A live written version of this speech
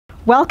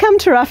Welcome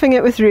to Roughing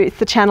It with Ruth,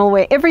 the channel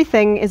where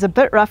everything is a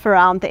bit rough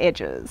around the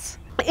edges.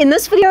 In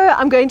this video,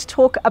 I'm going to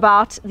talk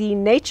about the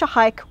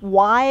NatureHike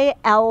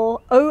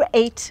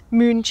YL08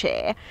 Moon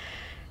Chair.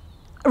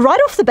 Right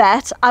off the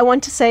bat, I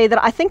want to say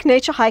that I think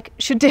NatureHike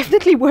should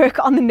definitely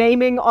work on the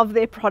naming of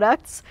their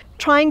products.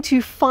 Trying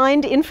to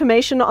find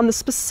information on the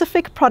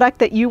specific product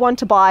that you want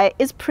to buy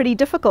is pretty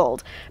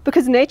difficult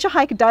because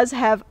NatureHike does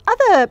have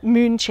other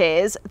moon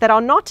chairs that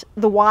are not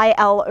the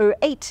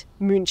YL08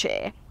 Moon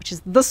Chair, which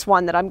is this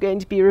one that I'm going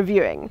to be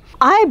reviewing.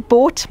 I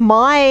bought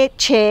my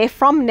chair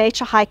from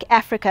NatureHike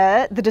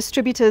Africa, the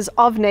distributors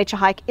of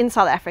NatureHike in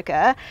South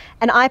Africa,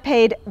 and I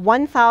paid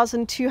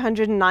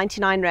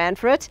 1,299 Rand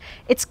for it.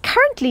 It's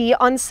currently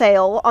on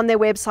sale on their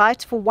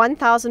website for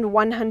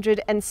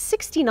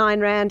 1,169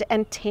 Rand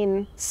and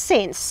 10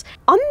 cents.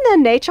 On the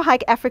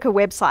NatureHike Africa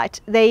website,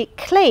 they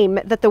claim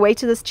that the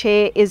weight of this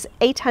chair is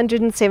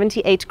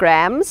 878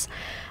 grams.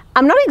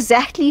 I'm not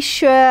exactly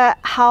sure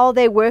how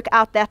they work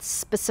out that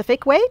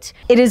specific weight.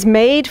 It is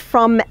made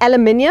from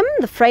aluminium,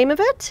 the frame of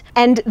it,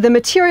 and the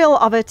material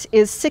of it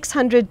is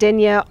 600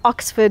 denier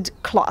Oxford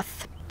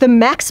cloth. The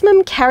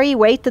maximum carry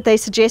weight that they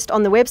suggest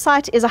on the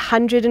website is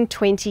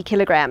 120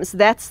 kilograms.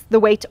 That's the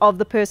weight of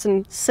the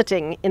person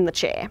sitting in the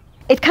chair.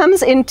 It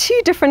comes in two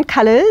different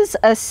colors,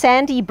 a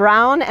sandy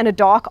brown and a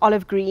dark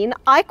olive green.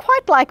 I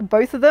quite like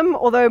both of them,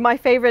 although my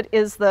favorite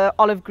is the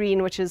olive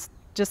green, which is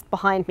just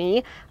behind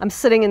me. I'm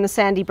sitting in the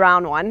sandy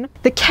brown one.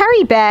 The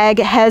carry bag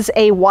has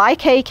a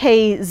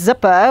YKK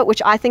zipper,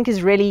 which I think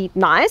is really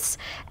nice.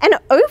 And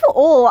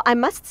overall, I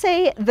must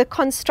say the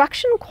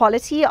construction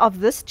quality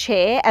of this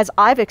chair, as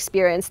I've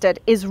experienced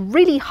it, is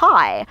really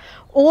high.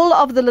 All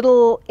of the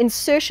little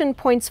insertion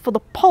points for the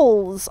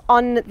poles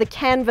on the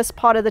canvas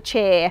part of the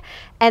chair,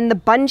 and the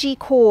bungee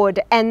cord,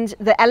 and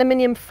the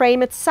aluminium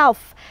frame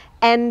itself,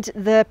 and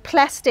the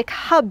plastic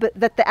hub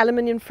that the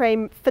aluminium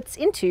frame fits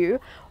into,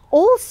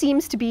 all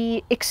seems to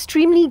be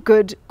extremely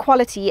good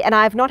quality, and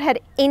I've not had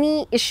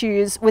any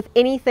issues with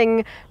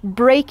anything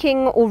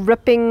breaking or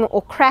ripping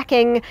or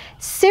cracking.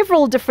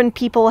 Several different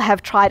people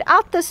have tried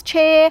out this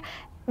chair.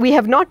 We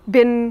have not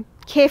been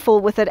careful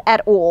with it at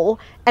all,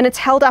 and it's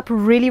held up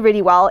really,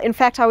 really well. In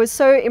fact, I was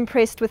so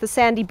impressed with the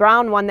sandy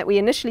brown one that we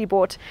initially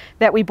bought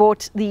that we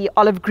bought the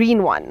olive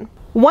green one.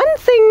 One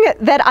thing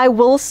that I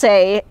will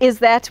say is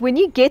that when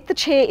you get the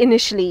chair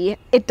initially,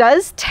 it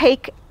does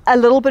take a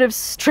little bit of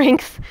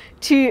strength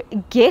to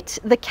get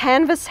the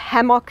canvas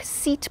hammock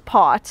seat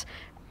part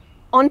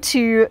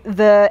onto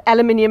the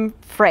aluminium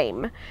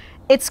frame.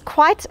 It's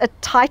quite a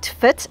tight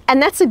fit,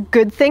 and that's a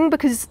good thing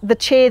because the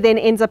chair then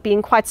ends up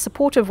being quite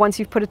supportive once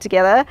you've put it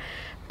together.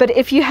 But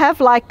if you have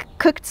like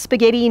cooked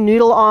spaghetti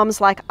noodle arms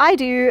like I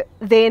do,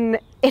 then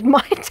it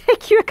might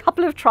take you a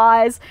couple of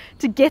tries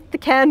to get the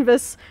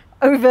canvas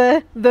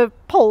over the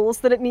poles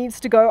that it needs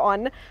to go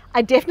on.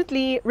 I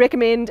definitely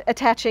recommend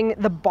attaching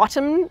the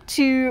bottom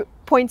two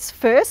points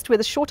first where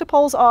the shorter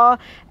poles are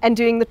and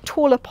doing the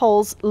taller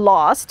poles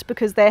last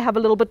because they have a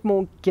little bit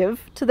more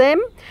give to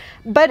them.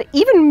 But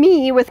even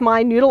me with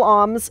my noodle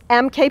arms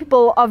am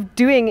capable of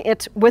doing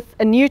it with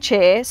a new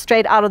chair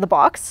straight out of the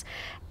box.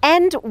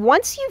 And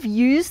once you've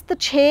used the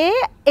chair,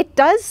 it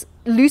does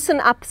loosen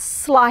up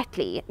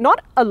slightly,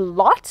 not a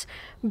lot,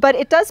 but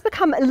it does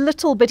become a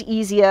little bit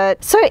easier.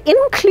 So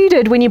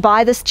included when you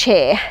buy this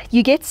chair,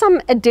 you get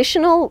some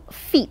additional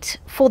feet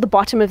for the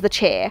bottom of the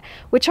chair,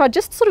 which are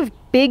just sort of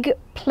big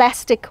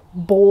plastic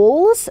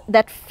balls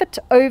that fit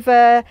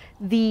over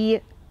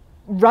the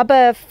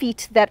rubber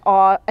feet that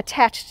are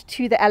attached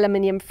to the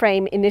aluminium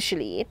frame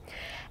initially.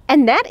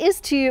 And that is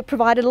to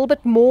provide a little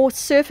bit more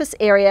surface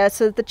area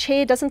so that the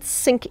chair doesn't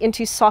sink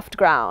into soft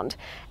ground.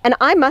 And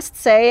I must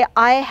say,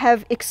 I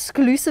have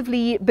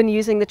exclusively been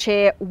using the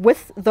chair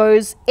with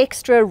those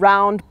extra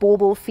round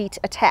bauble feet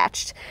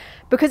attached.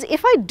 Because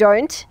if I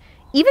don't,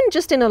 even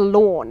just in a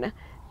lawn,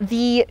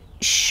 the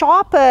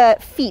sharper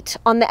feet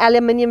on the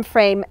aluminium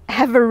frame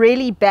have a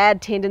really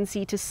bad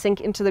tendency to sink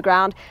into the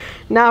ground.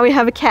 Now we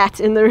have a cat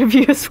in the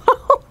review as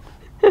well.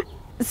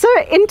 So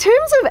in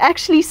terms of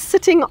actually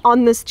sitting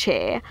on this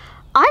chair,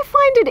 I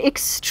find it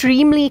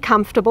extremely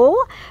comfortable,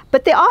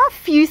 but there are a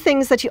few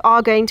things that you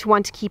are going to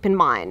want to keep in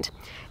mind.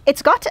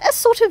 It's got a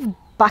sort of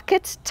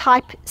bucket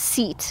type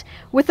seat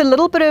with a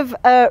little bit of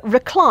a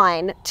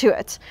recline to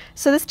it.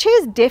 So this chair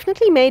is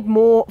definitely made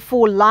more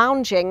for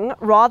lounging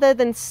rather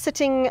than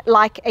sitting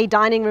like a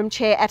dining room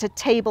chair at a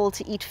table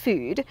to eat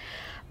food.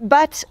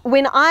 But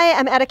when I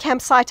am at a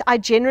campsite, I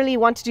generally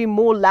want to do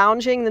more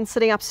lounging than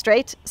sitting up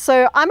straight.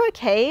 So I'm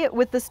okay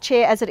with this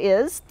chair as it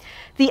is.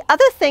 The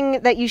other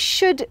thing that you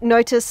should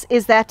notice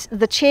is that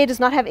the chair does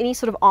not have any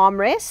sort of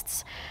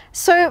armrests.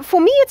 So for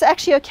me, it's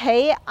actually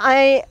okay.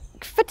 I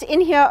fit in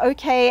here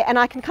okay, and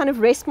I can kind of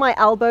rest my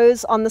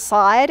elbows on the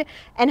side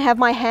and have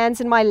my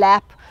hands in my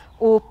lap,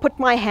 or put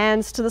my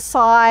hands to the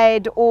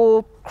side,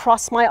 or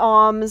cross my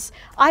arms.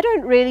 I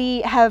don't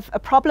really have a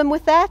problem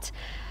with that.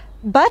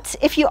 But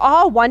if you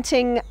are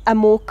wanting a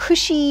more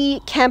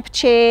cushy camp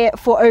chair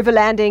for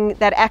overlanding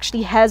that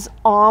actually has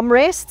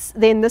armrests,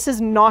 then this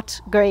is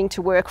not going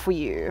to work for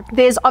you.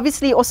 There's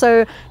obviously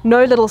also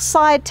no little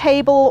side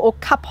table or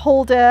cup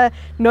holder,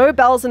 no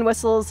bells and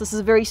whistles. This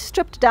is a very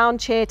stripped down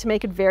chair to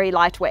make it very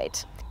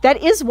lightweight.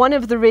 That is one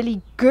of the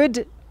really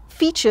good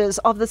features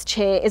of this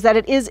chair, is that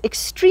it is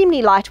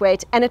extremely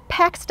lightweight and it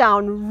packs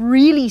down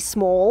really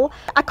small.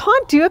 I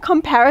can't do a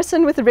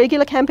comparison with a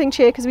regular camping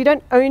chair because we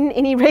don't own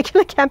any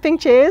regular camping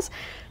chairs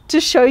to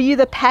show you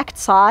the packed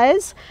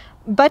size,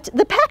 but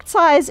the packed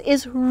size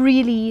is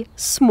really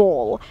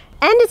small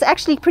and it's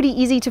actually pretty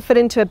easy to fit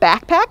into a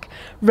backpack.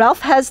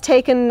 Ralph has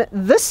taken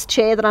this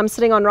chair that I'm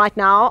sitting on right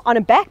now on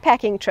a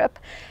backpacking trip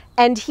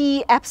and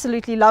he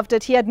absolutely loved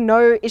it. He had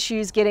no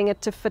issues getting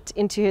it to fit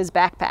into his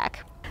backpack.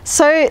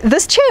 So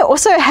this chair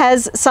also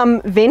has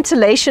some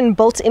ventilation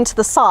built into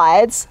the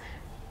sides,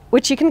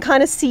 which you can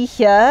kind of see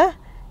here.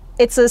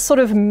 It's a sort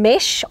of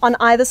mesh on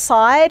either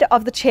side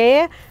of the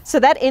chair,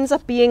 so that ends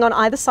up being on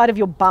either side of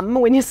your bum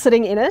when you're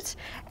sitting in it.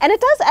 And it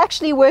does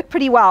actually work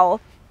pretty well.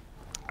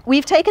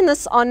 We've taken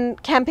this on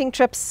camping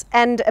trips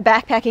and a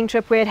backpacking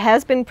trip where it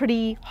has been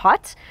pretty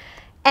hot,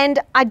 and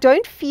I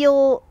don't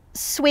feel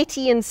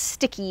sweaty and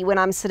sticky when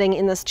I'm sitting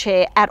in this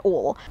chair at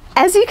all.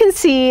 As you can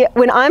see,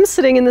 when I'm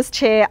sitting in this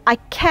chair, I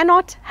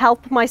cannot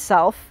help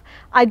myself.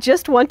 I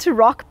just want to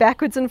rock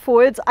backwards and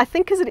forwards, I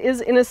think because it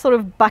is in a sort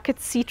of bucket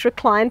seat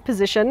reclined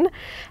position.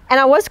 And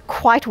I was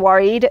quite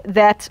worried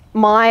that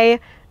my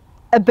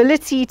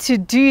ability to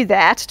do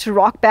that, to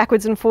rock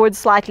backwards and forwards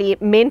slightly,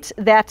 meant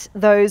that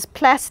those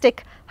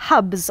plastic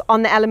hubs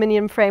on the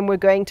aluminium frame were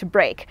going to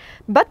break.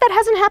 But that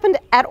hasn't happened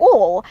at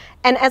all.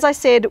 And as I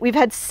said, we've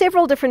had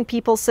several different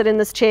people sit in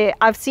this chair.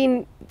 I've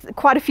seen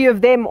quite a few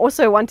of them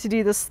also want to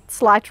do this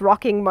slight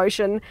rocking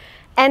motion,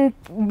 and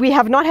we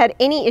have not had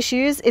any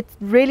issues. It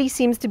really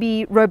seems to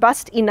be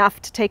robust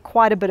enough to take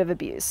quite a bit of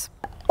abuse.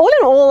 All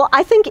in all,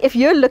 I think if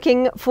you're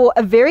looking for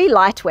a very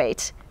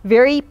lightweight,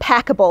 very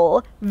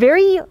packable,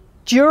 very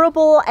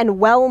durable and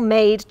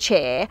well-made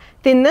chair,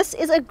 then this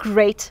is a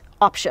great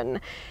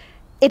option.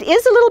 It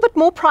is a little bit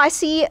more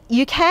pricey.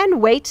 You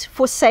can wait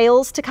for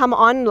sales to come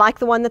on like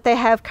the one that they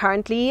have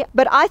currently,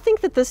 but I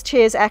think that this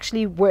chair is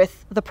actually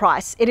worth the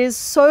price. It is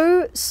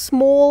so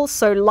small,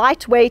 so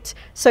lightweight,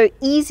 so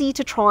easy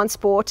to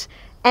transport,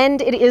 and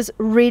it is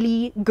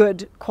really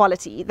good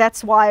quality.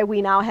 That's why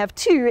we now have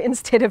two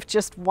instead of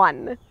just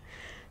one.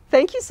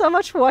 Thank you so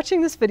much for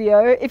watching this video.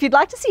 If you'd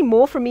like to see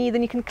more from me,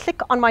 then you can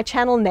click on my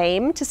channel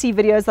name to see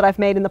videos that I've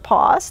made in the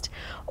past,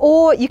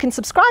 or you can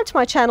subscribe to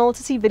my channel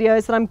to see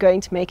videos that I'm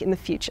going to make in the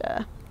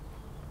future.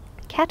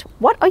 Cat,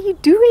 what are you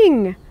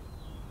doing?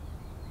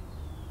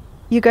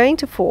 You're going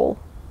to fall.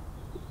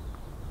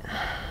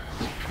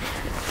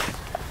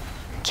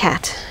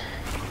 Cat,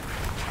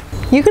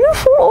 you're gonna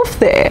fall off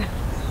there.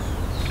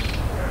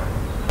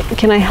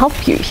 Can I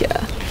help you here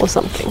or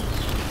something?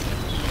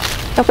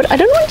 No, but I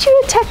don't want you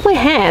to attack my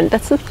hand,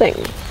 that's the thing.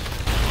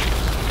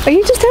 Are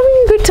you just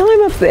having a good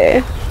time up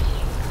there?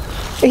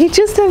 Are you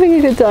just having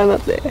a good time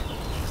up there?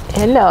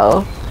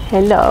 Hello,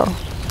 hello.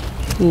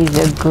 He's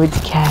a good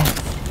cat.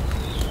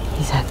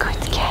 He's a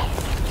good cat.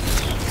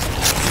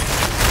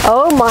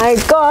 Oh my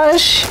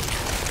gosh.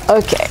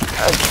 Okay,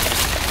 okay.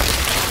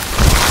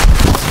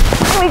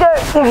 There we go,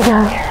 there we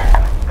go.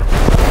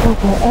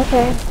 Okay,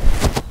 okay.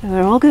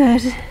 We're all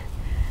good.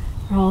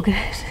 We're all good.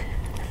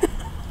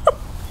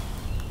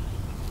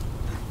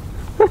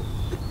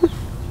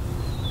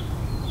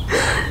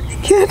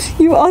 Kid,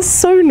 you are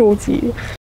so naughty.